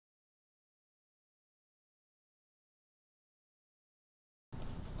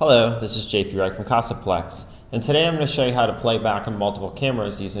Hello, this is JP Wright from XProtect, and today I'm going to show you how to play back on multiple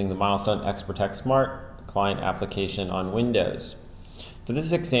cameras using the Milestone XProtect Smart Client application on Windows. For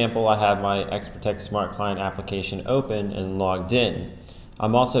this example, I have my XProtect Smart Client application open and logged in.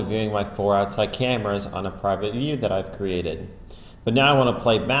 I'm also viewing my 4 outside cameras on a private view that I've created. But now I want to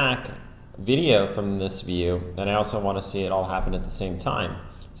play back video from this view, and I also want to see it all happen at the same time.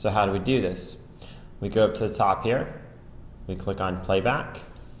 So how do we do this? We go up to the top here, we click on Playback.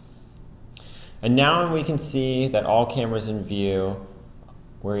 And now we can see that all cameras in view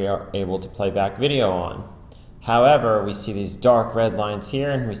we are able to play back video on. However, we see these dark red lines here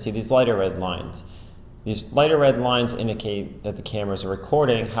and we see these lighter red lines. These lighter red lines indicate that the cameras are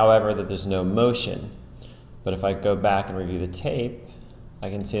recording, however, that there's no motion. But if I go back and review the tape, I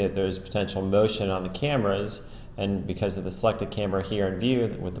can see that there's potential motion on the cameras, and because of the selected camera here in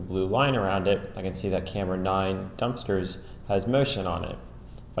view with the blue line around it, I can see that camera 9 dumpsters has motion on it.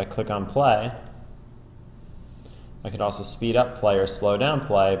 If I click on play, I could also speed up play or slow down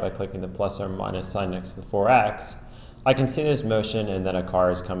play by clicking the plus or minus sign next to the 4X. I can see there's motion and that a car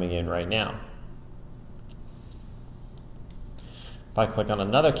is coming in right now. If I click on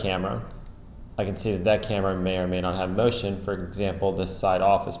another camera, I can see that that camera may or may not have motion. For example, this side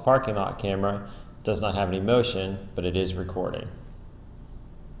office parking lot camera does not have any motion, but it is recording.